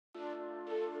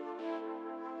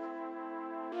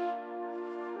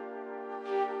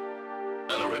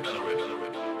Welcome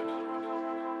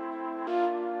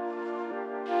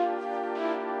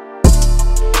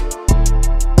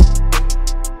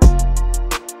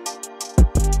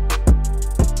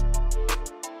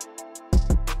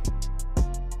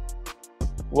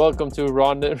to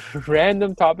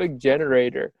Random Topic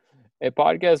Generator, a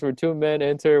podcast where two men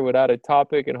enter without a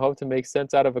topic and hope to make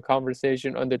sense out of a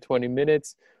conversation under 20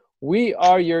 minutes. We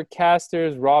are your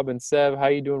casters, Rob and Sev. How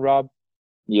you doing, Rob?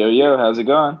 Yo, how's it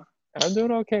going? I'm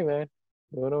doing okay, man.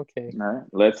 Doing okay. All right,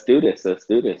 let's do this. Let's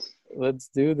do this. Let's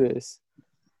do this.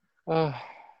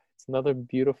 It's another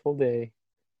beautiful day.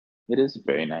 It is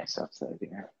very nice outside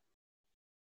here.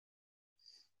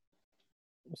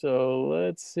 So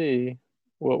let's see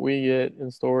what we get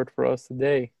in store for us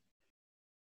today.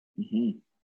 Mm-hmm.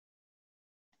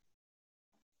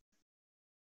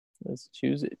 Let's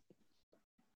choose it.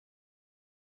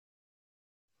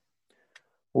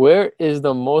 Where is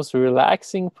the most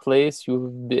relaxing place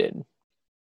you've been?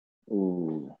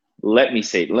 Ooh, let me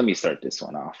start this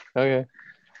one off. Okay.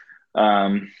 I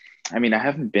mean, I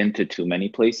haven't been to too many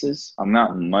places. I'm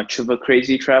not much of a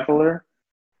crazy traveler,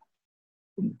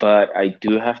 but I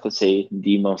do have to say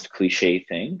the most cliche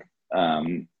thing.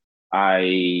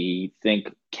 I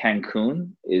think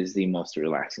Cancun is the most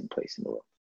relaxing place in the world.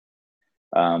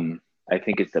 I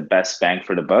think it's the best bang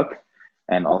for the buck.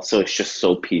 And also, it's just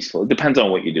so peaceful. It depends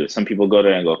on what you do. Some people go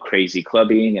there and go crazy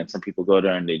clubbing, and some people go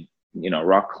there and they,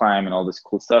 rock climb and all this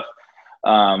cool stuff.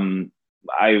 When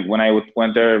I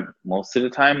went there, most of the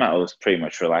time, I was pretty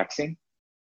much relaxing,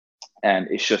 and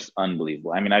it's just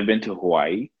unbelievable. I mean, I've been to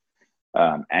Hawaii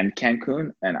and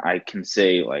Cancun, and I can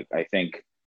say, I think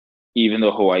even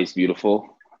though Hawaii is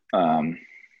beautiful, I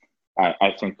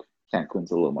think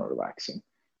Cancun's a little more relaxing.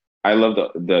 I love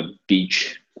the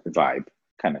beach vibe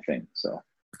kind of thing. So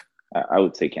I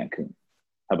would say Cancun.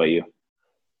 How about you?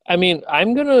 I mean,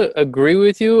 I'm going to agree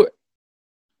with you.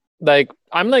 I'm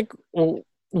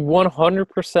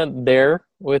 100% there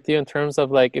with you in terms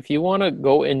of if you want to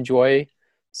go enjoy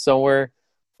somewhere,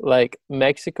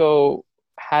 Mexico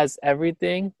has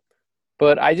everything,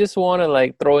 but I just want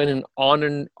to throw in an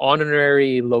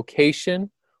honorary location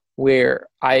where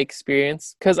I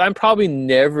experience, because I'm probably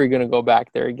never going to go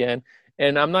back there again.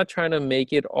 And I'm not trying to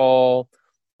make it all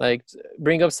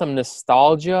bring up some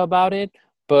nostalgia about it,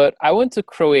 but I went to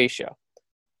Croatia.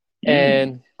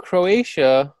 And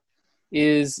Croatia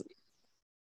is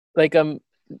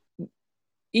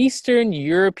Eastern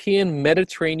European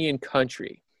Mediterranean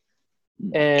country.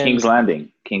 And King's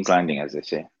Landing, as they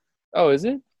say. Oh, is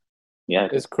it? Yeah.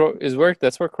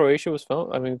 That's where Croatia was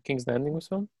filmed? I mean, King's Landing was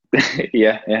filmed?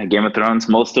 Yeah. Game of Thrones,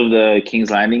 most of the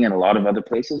King's Landing and a lot of other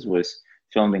places was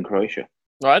filmed in Croatia.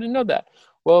 Oh, I didn't know that.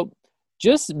 Well,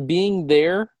 just being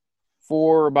there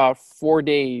for about 4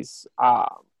 days,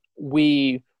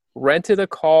 we rented a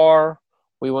car.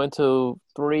 We went to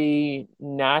 3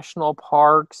 national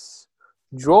parks,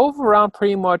 drove around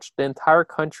pretty much the entire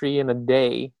country in a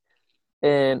day,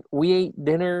 and we ate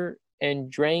dinner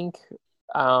and drank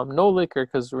no liquor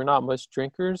because we're not much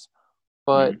drinkers,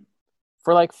 but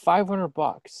for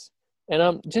 $500. And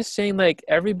I'm just saying,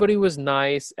 everybody was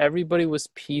nice, everybody was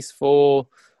peaceful.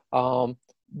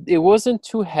 It wasn't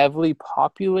too heavily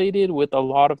populated with a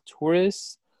lot of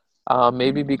tourists.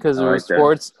 Maybe because there were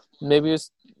sports. Maybe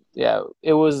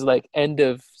it was end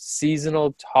of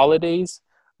seasonal holidays.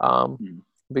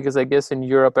 Because I guess in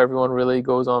Europe everyone really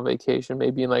goes on vacation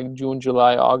maybe in June,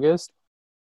 July, August.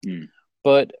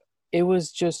 But it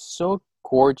was just so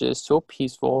gorgeous, so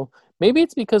peaceful. Maybe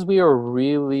it's because we are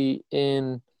really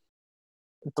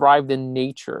thrived in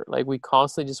nature. We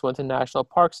constantly just went to national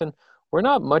parks, and we're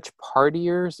not much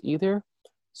partiers either.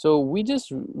 So we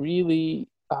just really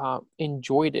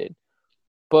enjoyed it.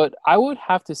 But I would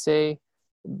have to say,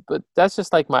 but that's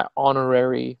just my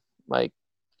honorary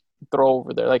throw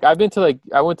over there. I went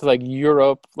to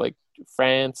Europe,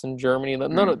 France and Germany.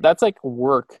 No, that's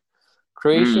work.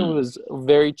 Croatia was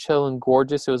very chill and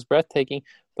gorgeous. It was breathtaking.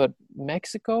 But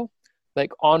Mexico,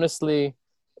 honestly,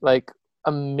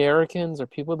 Americans or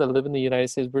people that live in the United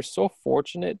States, we're so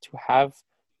fortunate to have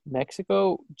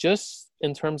Mexico just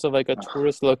in terms of a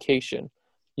tourist location.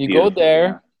 You go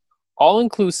there, all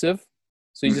inclusive.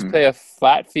 So you just pay a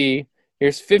flat fee.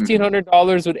 Here's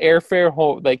 $1,500 with airfare.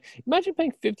 Imagine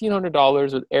paying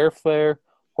 $1,500 with airfare,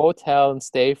 hotel, and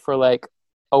stay for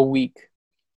a week.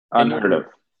 Unheard of.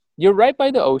 You're right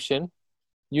by the ocean.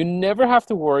 You never have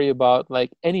to worry about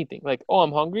anything. Oh,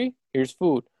 I'm hungry. Here's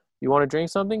food. You want to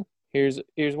drink something? Here's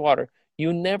water.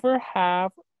 You never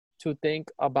have to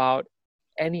think about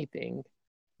anything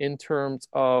in terms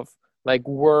of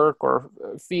work or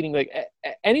feeding.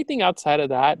 Anything outside of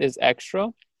that is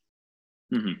extra.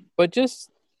 But just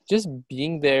just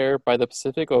being there by the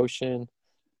Pacific Ocean,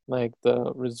 like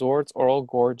the resorts are all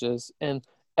gorgeous and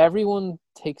everyone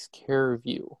takes care of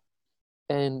you.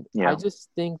 And I Yeah, just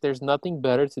think there's nothing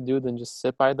better to do than just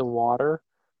sit by the water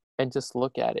and just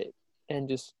look at it and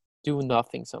just do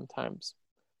nothing sometimes.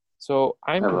 So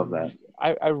I love that.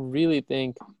 I really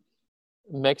think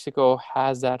Mexico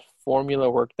has that formula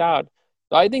worked out.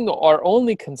 I think our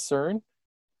only concern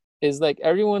is like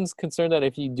everyone's concerned that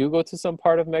if you do go to some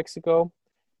part of Mexico,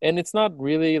 and it's not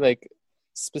really like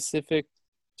specific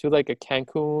to like a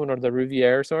Cancun or the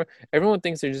Riviera or somewhere, everyone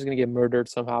thinks they're just gonna get murdered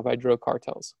somehow by drug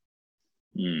cartels.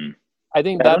 Mm. I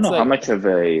think I don't that's know how like much of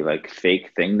a like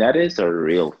fake thing that is or a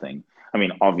real thing. I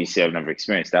mean, obviously I've never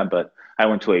experienced that, but I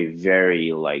went to a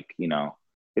very like,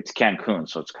 it's Cancun,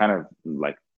 so it's kind of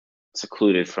like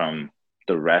secluded from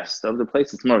the rest of the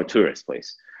place. It's more of a tourist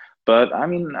place. But I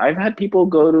mean, I've had people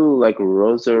go to like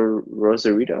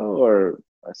Rosarito or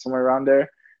somewhere around there,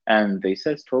 and they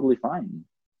said it's totally fine.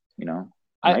 You know,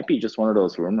 it I might be just one of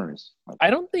those rumors, like I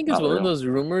don't think it's not one of real. those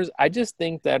rumors. I just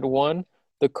think that one,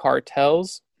 the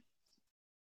cartels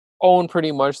own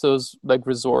pretty much those like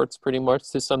resorts pretty much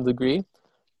to some degree,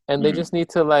 and they Mm, just need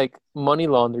to like money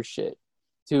launder shit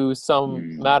to some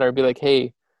mm. matter. Be like,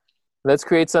 hey, let's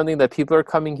create something that people are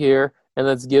coming here and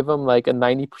let's give them like a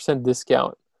 90%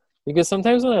 discount. Because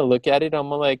sometimes when I look at it, I'm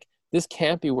like, this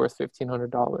can't be worth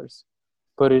 $1,500,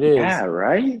 but it Yeah, is.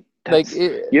 right. Like That's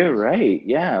You're right.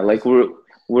 Yeah, like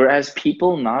we're as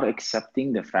people not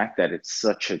accepting the fact that it's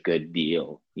such a good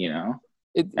deal,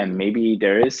 it and maybe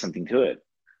there is something to it.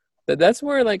 that's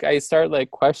where like I start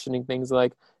like questioning things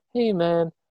like, hey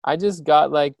man, I just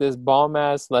got like this bomb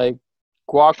ass like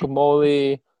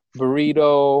guacamole,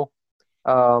 burrito,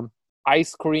 um,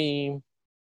 ice cream.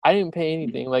 I didn't pay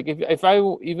anything. Like if I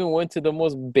even went to the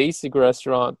most basic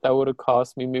restaurant, that would have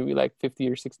cost me maybe like $50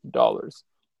 or $60.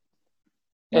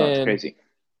 No, it's And crazy.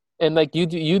 like you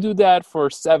do that for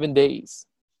 7 days,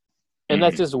 and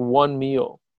that's Hmm. just one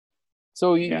meal.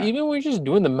 So Yeah. even when you're just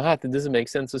doing the math, it doesn't make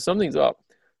sense. So something's up.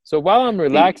 So while I'm The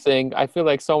relaxing, I feel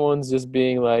like someone's just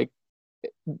being like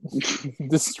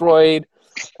destroyed,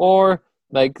 or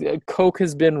like coke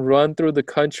has been run through the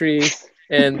country,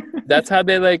 and that's how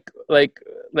they like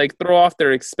throw off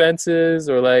their expenses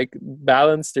or like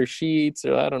balance their sheets,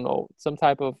 or I don't know, some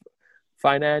type of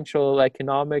financial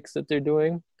economics that they're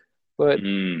doing. but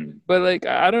mm, but like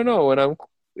I don't know, when I'm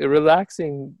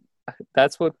relaxing,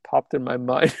 that's what popped in my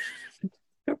mind.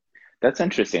 that's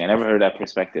interesting. I never heard that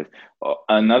perspective.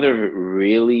 Another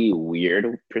really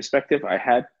weird perspective I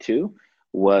had too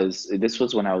was this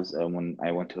was when I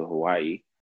went to Hawaii.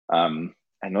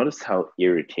 I noticed how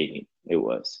irritating it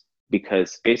was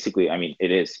because basically, I mean,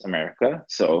 it is America,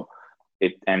 so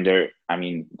I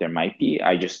mean, there might be.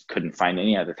 I just couldn't find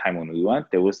any at the time when we went.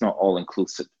 There was no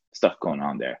all-inclusive stuff going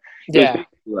on there. It was Yeah.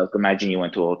 basically like imagine you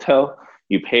went to a hotel,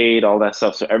 you paid all that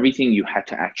stuff, so everything you had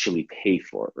to actually pay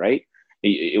for, right?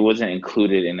 It wasn't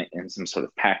included in some sort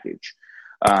of package.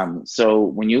 So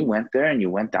when you went there and you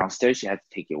went downstairs, you had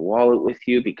to take your wallet with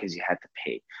you because you had to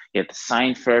pay. You had to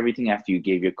sign for everything after you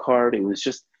gave your card. It was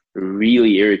just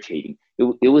really irritating.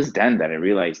 It was then that I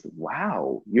realized,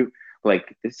 wow, you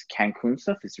like this Cancun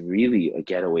stuff is really a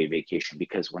getaway vacation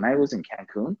because when I was in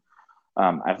Cancun,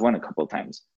 I've went a couple of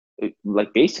times.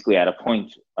 Like basically at a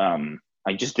point,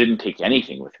 I just didn't take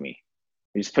anything with me.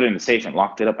 I just put it in the safe and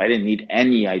locked it up. I didn't need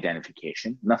any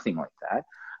identification, nothing like that.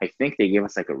 I think they gave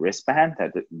us like a wristband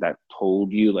that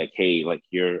told you like, hey, like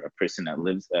you're a person that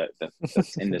lives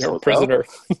that's in this You're a hotel. prisoner.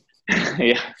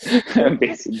 Yeah,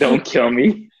 basically, don't kill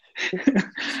me.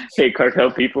 Hey,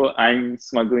 cartel people, I'm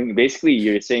smuggling. Basically,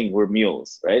 you're saying we're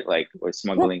mules, right? Like we're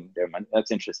smuggling their money.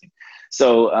 That's interesting. So,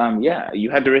 yeah, you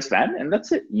had the wristband, and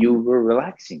that's it. You were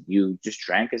relaxing. You just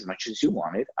drank as much as you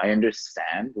wanted. I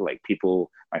understand, like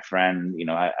people, my friend,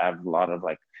 I have a lot of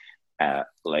like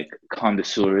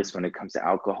connoisseurs when it comes to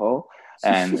alcohol,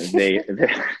 and they're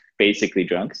basically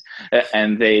drunks,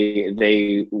 and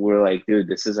they were like, dude,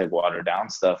 this is like watered down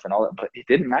stuff and all that, but it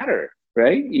didn't matter,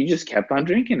 right? You just kept on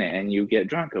drinking it and you get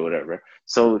drunk or whatever.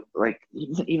 So like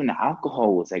even the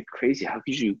alcohol was like crazy. How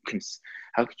could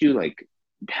you like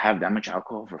have that much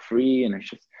alcohol for free? And it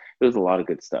was a lot of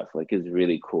good stuff. Like it was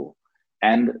really cool.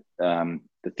 And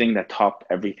the thing that topped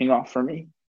everything off for me,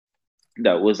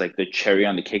 that was like the cherry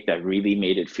on the cake that really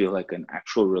made it feel like an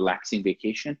actual relaxing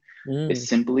vacation, Mm. is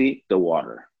simply the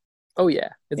water. Oh yeah,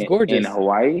 it's In gorgeous.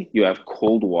 Hawaii, you have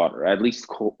cold water, at least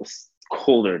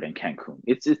colder than Cancun.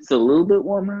 It's a little bit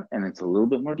warmer and it's a little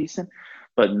bit more decent,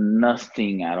 but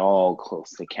nothing at all close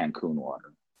to Cancun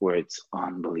water, where it's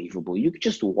unbelievable. You could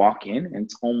just walk in and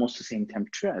it's almost the same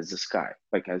temperature as the sky,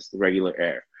 like as the regular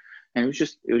air. And it was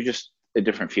just a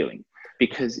different feeling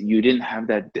because you didn't have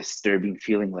that disturbing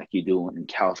feeling like you do in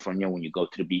California when you go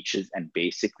to the beaches and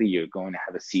basically you're going to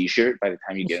have a seizure by the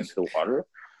time you get into the water.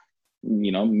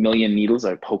 You know, million needles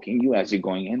are poking you as you're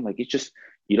going in. Like it's just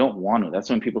you don't want to. That's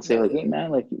when people say like, "Hey man,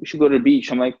 like we should go to the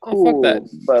beach." I'm like, Oh, fuck that. "Cool,"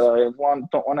 but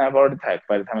don't want to have a heart attack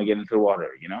by the time I get into the water.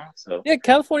 You know, so Yeah,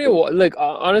 California. Like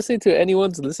honestly, to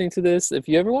anyone's listening to this, if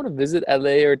you ever want to visit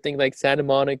LA or think like Santa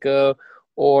Monica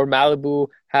or Malibu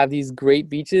have these great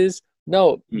beaches,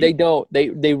 no, they mm, don't. They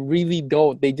really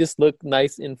don't. They just look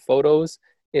nice in photos.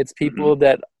 It's mm-hmm, people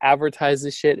that advertise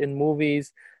this shit in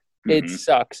movies. It mm-hmm,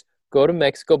 sucks. Go to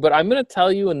Mexico. But I'm gonna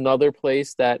tell you another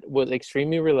place that was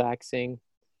extremely relaxing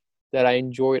that I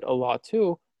enjoyed a lot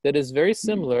too. That is very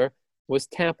mm-hmm, similar was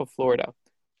Tampa, Florida.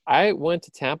 I went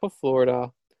to Tampa,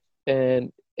 Florida,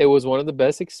 and it was one of the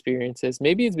best experiences.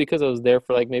 Maybe it's because I was there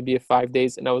for like maybe 5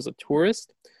 days and I was a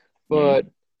tourist, but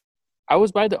mm, I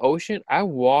was by the ocean. I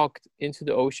walked into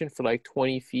the ocean for like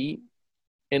 20 feet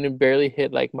and it barely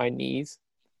hit like my knees,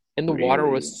 and the water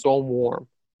was really. so warm.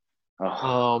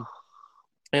 Oh, Um,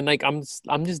 and like I'm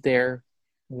just there,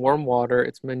 warm water.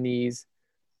 It's my knees,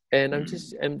 and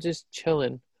mm, I'm just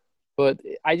chilling. But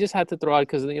I just had to throw out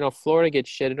because Florida gets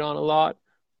shitted on a lot,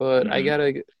 but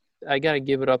mm-hmm. I gotta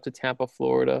give it up to Tampa,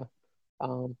 Florida.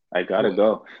 I gotta What?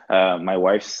 go. My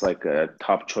wife's like a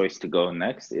top choice to go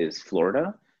next is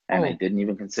Florida, and I Oh, didn't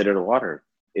even consider the water.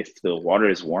 If the water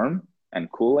is warm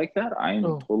and cool like that, I'm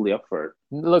oh. totally up for it.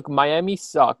 Look, Miami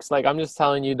sucks. Like I'm just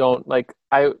telling you,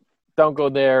 I don't go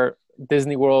there.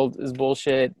 Disney World is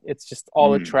bullshit. It's just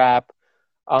all a Mm. trap.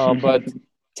 But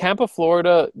Tampa,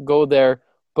 Florida, go there.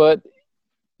 But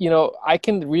I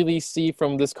can really see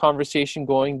from this conversation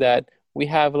going that we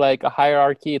have like a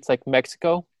hierarchy. It's like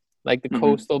Mexico, like the hmm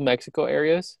coastal Mexico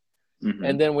areas,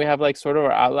 and hmm then we have like sort of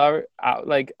our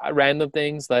like random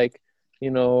things like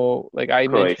like I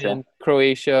Croatia. mentioned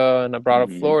Croatia and I brought up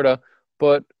hmm Florida,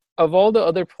 but of all the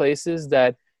other places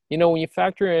that when you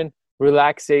factor in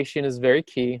relaxation is very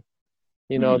key,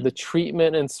 hmm the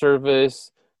treatment and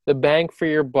service, the bang for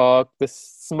your buck, the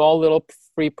small little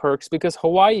free perks. Because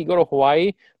Hawaii, you go to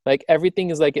Hawaii, like everything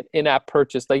is like an in-app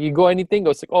purchase. Like you go anything,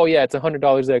 it's like, oh yeah, it's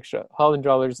 $100 extra,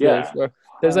 $100 this. Yeah, Or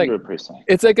there's like 100%.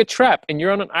 it's like a trap, and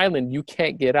you're on an island, you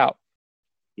can't get out.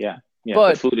 Yeah, yeah.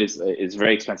 The But food is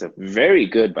very expensive. Very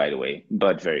good, by the way,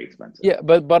 but very expensive. yeah,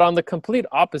 but on the complete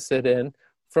opposite end,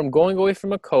 from going away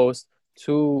from a coast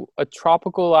to a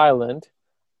tropical island,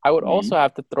 I would also hmm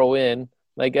have to throw in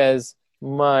like as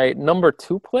my number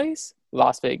two place,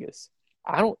 Las Vegas.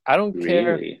 I don't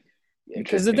care Really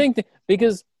because the interesting. thing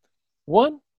because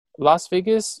one, Las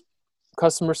Vegas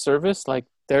customer service, like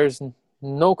there's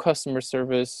no customer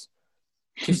service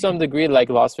to some degree like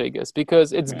Las Vegas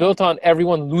because it's Yeah. built on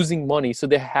everyone losing money, so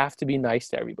they have to be nice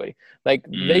to everybody. Like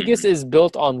Vegas Mm. is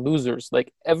built on losers.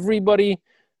 Like everybody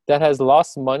that has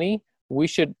lost money, we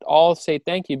should all say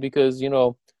thank you because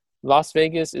Las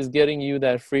Vegas is getting you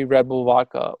that free Red Bull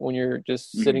vodka when you're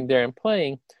just hmm sitting there and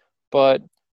playing. But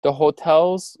the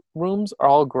hotels rooms are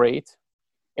all great,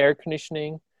 air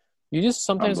conditioning. You just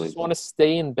sometimes just want Unbelievable. to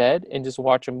stay in bed and just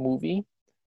watch a movie.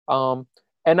 um,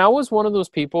 and I was one of those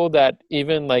people that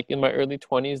even like in my early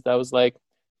 20s that was like,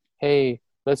 hey,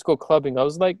 let's go clubbing. I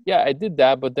was like, yeah, I did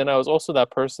that. But then I was also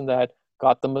that person that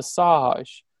got the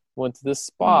massage, went to the Mm.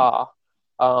 spa,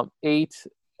 ate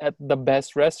at the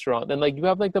best restaurant. And like you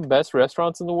have like the best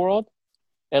restaurants in the world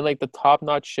and like the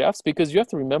top-notch chefs because you have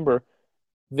to remember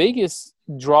Vegas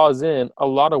draws in a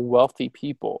lot of wealthy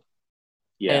people.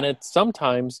 And Yeah. it's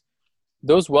sometimes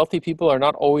those wealthy people are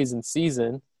not always in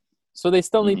season. So they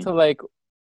still need to hmm like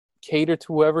cater to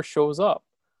whoever shows up.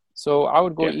 So I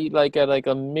would go Yeah. eat like at like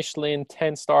a Michelin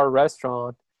 10-star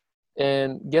restaurant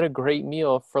and get a great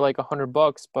meal for like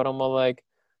 $100. But I'm all like,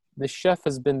 the chef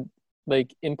has been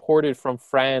like imported from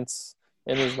France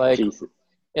and Jesus.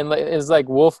 is like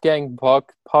Wolfgang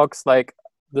Puck's like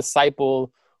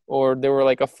disciple, or they were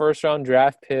like a first round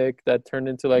draft pick that turned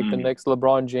into like the Mm. next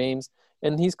LeBron James,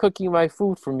 and he's cooking my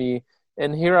food for me.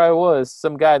 And here I was,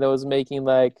 some guy that was making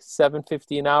like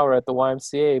 750 an hour at the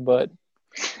YMCA, but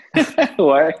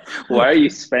why why are you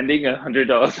spending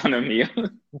 $100 on a meal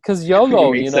because when you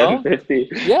YOLO, make 750?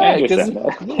 I Yeah, because understand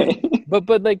yeah, that.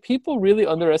 but like people really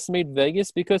underestimate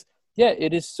Vegas because yeah,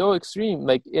 it is so extreme.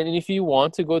 Like, and if you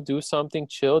want to go do something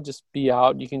chill, just be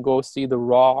out. You can go see the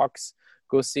rocks,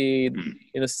 go see,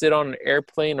 Mm. sit on an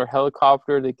airplane or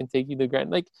helicopter. They can take you to Grand.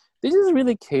 Like, they just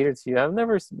really cater to you. I've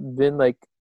never been like,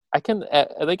 I can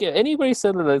like if anybody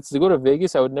said that let's go to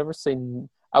Vegas, I would never say,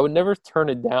 I would never turn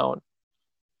it down.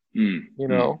 Mm. You Mm.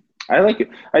 know? I like it.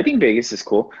 I think Vegas is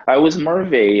cool. I was more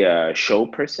of a show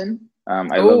person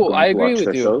I love Oh, I going to agree watch with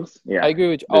their you. shows. I Yeah, agree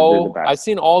with you. they're the Oh, I've best.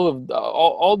 seen all of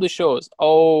all the shows.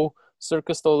 Oh,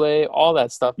 Circus Soleil, all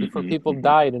that stuff before Hmm, people hmm,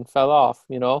 died and fell off,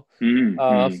 you know?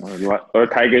 Uh, Or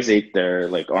tigers ate their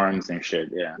like arms and shit.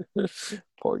 Yeah,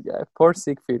 poor guy. Poor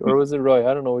Siegfried. Or was it Roy?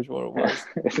 I don't know which one it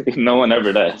was. no one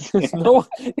ever does. No,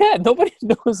 yeah, nobody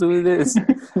knows who it is.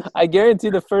 I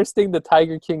guarantee the first thing the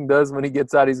Tiger King does when he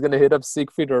gets out, he's gonna hit up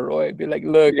Siegfried or Roy. Be like,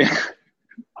 look, Yeah.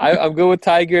 I'm good with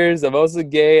tigers. I'm also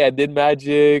gay. I did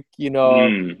magic, you know.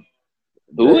 Mm.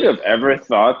 Who would The, have ever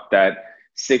thought that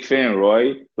Siegfried and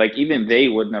Roy, like even they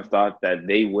wouldn't have thought that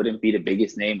they wouldn't be the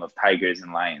biggest name of tigers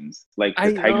and lions. Like the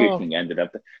I Tiger know. King ended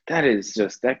up. That is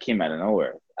just that came out of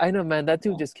nowhere. I know, man. That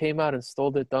dude just came out and stole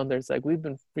the thunder. It's like we've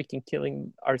been freaking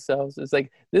killing ourselves. It's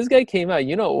like this guy came out.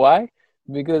 You know why?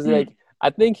 Because Mm. like I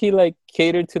think he like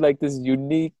catered to like this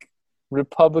unique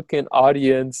Republican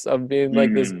audience of being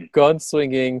like this Mm.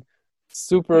 gun-swinging, Yeah.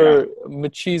 super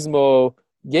machismo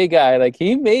gay guy. Like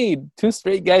he made two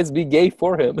straight guys be gay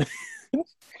for him.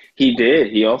 He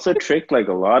did. He also tricked like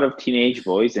a lot of teenage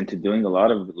boys into doing a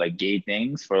lot of like gay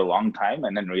things for a long time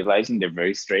and then realizing they're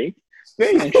very straight.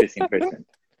 Very interesting person.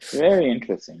 Very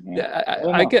interesting. Yeah. Yeah, I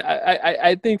don't I know. get.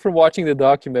 I think from watching the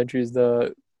documentaries,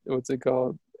 the what's it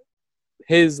called?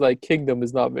 His like kingdom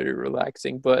is not very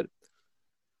relaxing,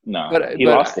 No. but He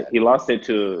but lost it. He lost it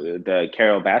to the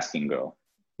Carol Baskin girl.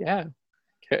 yeah,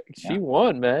 she Yeah.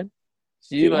 won, man.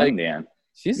 She She won like in the end.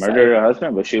 she's Murdered her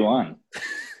husband, but she won.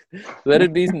 let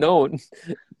it be known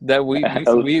that we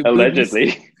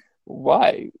Allegedly.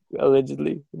 why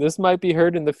allegedly this might be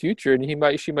heard in the future,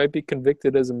 and she might be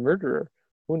convicted as a murderer.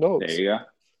 Who There knows? you go.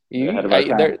 They're ahead of our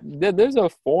time. There's a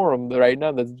forum right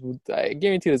now that I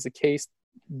guarantee there's a case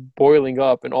boiling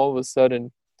up, and all of a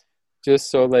sudden, just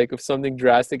so like if something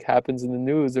drastic happens in the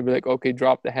news, they'll be like, okay,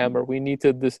 drop the hammer. We need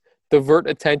to divert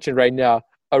attention right now.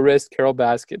 Arrest Carol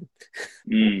Baskin.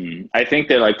 I think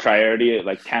they're like priority,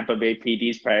 like Tampa Bay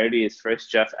PD's priority is first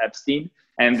Jeff Epstein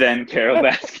and then Carol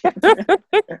Baskin.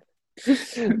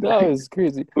 That Like, was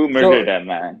crazy. who So murdered that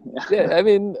man? yeah, I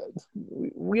mean,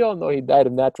 we all know he died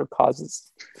of natural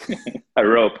causes. A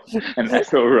rope, an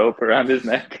actual rope around his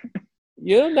neck.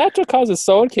 You know, natural causes.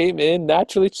 Someone came in,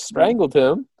 naturally strangled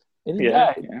him, and he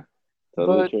Yeah, died. yeah,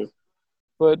 totally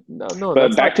But true. no, But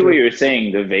that's back not to what true. you were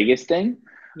saying, the Vegas thing.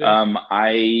 Yeah.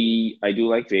 I do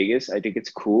like Vegas. I think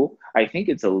it's cool. I think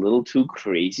it's a little too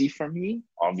crazy for me.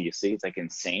 Obviously, it's like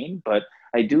insane, but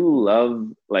I do love.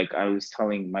 Like I was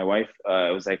telling my wife,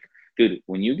 I was like, dude,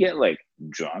 when you get like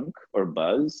drunk or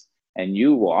buzzed and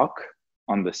you walk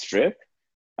on the strip,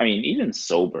 I mean, even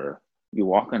sober, you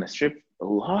walk on the strip, a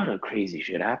lot of crazy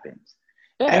shit happens.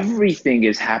 Yeah. Everything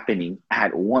is happening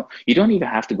at once. You don't even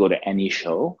have to go to any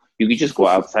show. You could just go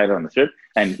outside on the strip,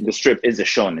 and the strip is a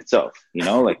show in itself. You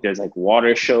know, like there's like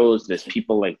water shows. There's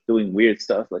people like doing weird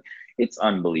stuff. Like it's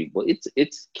unbelievable.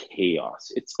 It's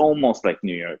chaos. It's almost like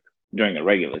New York during a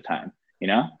regular time. You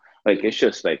know, like it's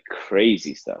just like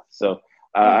crazy stuff. So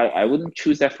I wouldn't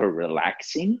choose that for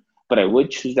relaxing, but I would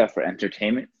choose that for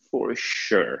entertainment for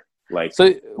sure. Like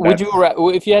So would you, that's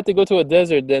if you had to go to a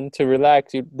desert then to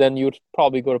relax, then you'd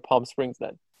probably go to Palm Springs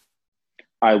then?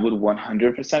 I would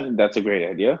 100%. That's a great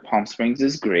idea. Palm Springs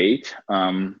is great.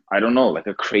 I don't know, like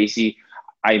a crazy,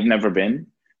 I've never been,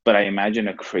 but I imagine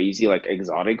a crazy, like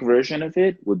exotic version of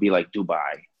it would be like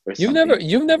Dubai or something.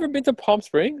 You've never been to Palm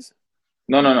Springs?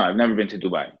 No, no, no. I've never been to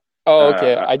Dubai. Oh,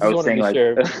 okay. I I just was want to saying be like,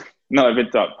 sure. no, I've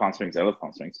been to Palm Springs. I love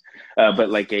Palm Springs. But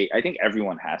like, I think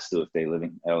everyone has to if they live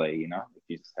in LA, you know,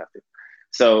 you just have to.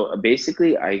 So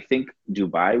basically, I think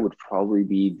Dubai would probably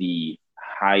be the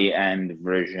high end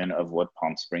version of what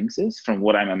Palm Springs is from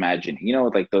what I'm imagining. You know,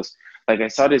 like those, like I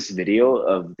saw this video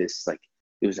of this, like,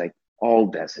 it was like all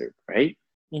desert, right?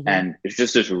 Hmm. And it's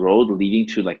just this road leading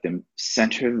to like the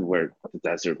center where the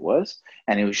desert was.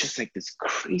 And it was just like this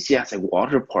crazy ass like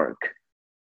water park,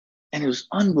 and it was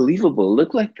unbelievable. It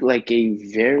looked like a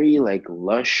very like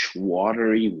lush,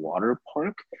 watery water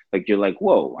park. Like you're like,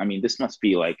 whoa. I mean, this must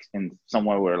be like in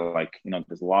somewhere where like you know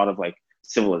there's a lot of like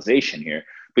civilization here.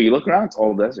 But you look around, it's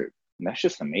all desert, and that's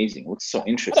just amazing. It looks so How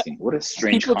interesting. What a did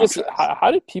strange people just contrast.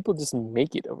 how did people just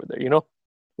make it over there, you know?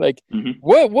 Like Hmm.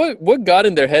 what got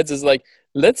in their heads is like,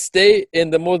 let's stay in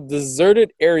the most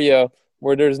deserted area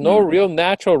where there's no Mm. real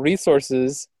natural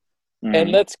resources, and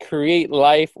Mm. let's create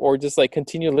life or just like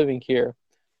continue living here.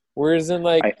 Whereas in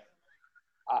like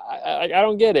I I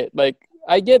don't get it. Like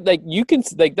I get like you can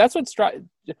like that's what's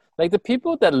like the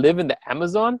people that live in the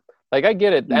Amazon. Like I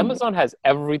get it. The mm. Amazon has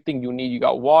everything you need. You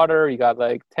got water. You got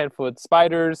like 10-foot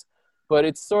spiders, but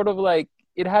it's sort of like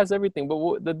it has everything.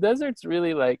 But the desert's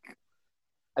really like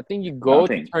I think you go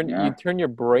to Nothing. turn Yeah. your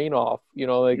brain off. You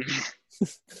know, like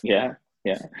Yeah,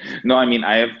 yeah. No, I mean,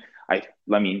 I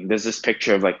mean, there's this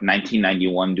picture of like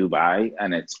 1991 Dubai,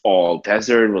 and it's all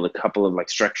desert with a couple of like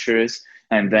structures,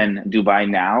 and Mhm. then Dubai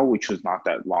now, which was not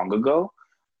that long ago,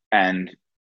 and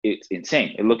it's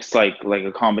insane. It looks like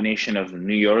a combination of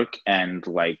New York and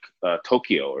like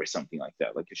Tokyo or something like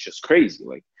that. Like it's just crazy.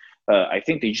 Like I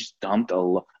think they just dumped a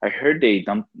lot. I heard they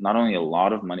dumped not only a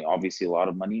lot of money, obviously a lot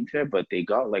of money into it, but they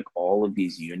got like all of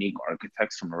these unique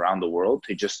architects from around the world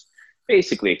to just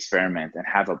basically experiment and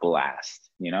have a blast.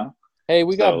 You know? Hey,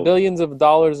 we got So billions of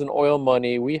dollars in oil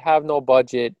money. We have no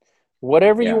budget.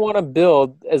 Whatever you yeah. want to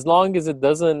build, as long as it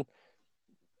doesn't,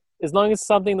 as long as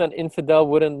something that infidel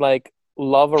wouldn't like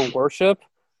love or worship,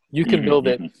 you can Hmm, build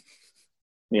it. hmm.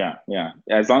 Yeah, yeah.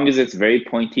 As long as it's very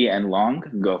pointy and long,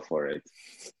 go for it.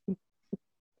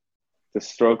 To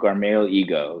stroke our male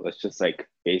ego. Let's just like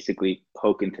basically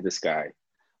poke into the sky.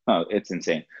 Oh, it's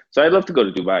insane. So I'd love to go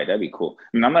to Dubai. That'd be cool. I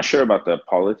mean, I'm not sure about the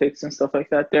politics and stuff like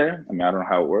that there. I mean, I don't know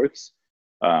how it works.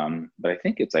 But I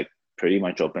think it's like pretty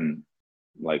much open.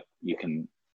 Like you can,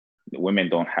 women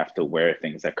don't have to wear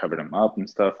things that cover them up and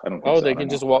stuff. I don't think Oh, so. they I don't can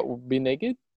just know. walk, be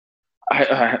naked?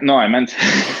 No, I meant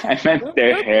I meant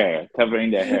their hair,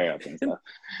 covering their hair up and stuff.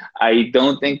 I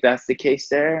don't think that's the case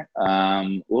there.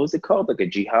 What was it called? Like a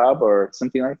jihab or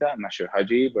something like that? I'm not sure.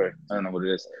 Hajib or I don't know what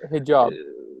it is. Hijab.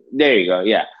 There you go.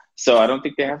 Yeah. So I don't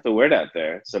think they have to wear that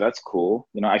there. So that's cool.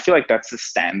 You know, I feel like that's the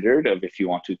standard of if you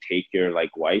want to take your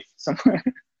like wife somewhere.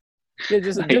 Yeah,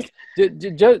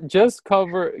 Like, just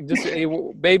cover, just hey,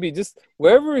 baby, just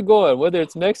wherever we're going, whether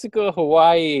it's Mexico,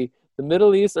 Hawaii, the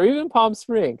Middle East, or even Palm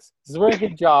Springs, just wear a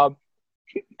hijab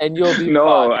and you'll be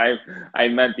no, fine. I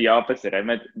meant the opposite. I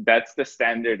meant that's the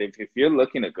standard. If you're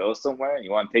looking to go somewhere and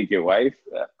you want to take your wife,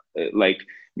 like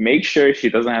make sure she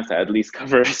doesn't have to at least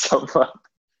cover herself up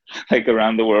like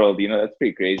around the world. You know, that's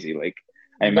pretty crazy. Like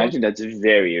I Note, imagine that's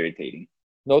very irritating.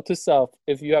 note to self: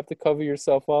 if you have to cover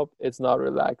yourself up, it's not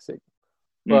relaxing.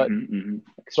 But Hmm, hmm.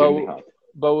 but Extremely hot.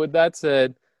 but with that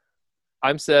said,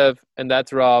 I'm Sev, and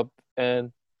that's Rob,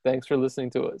 and thanks for listening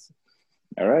to us.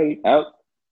 All right, out.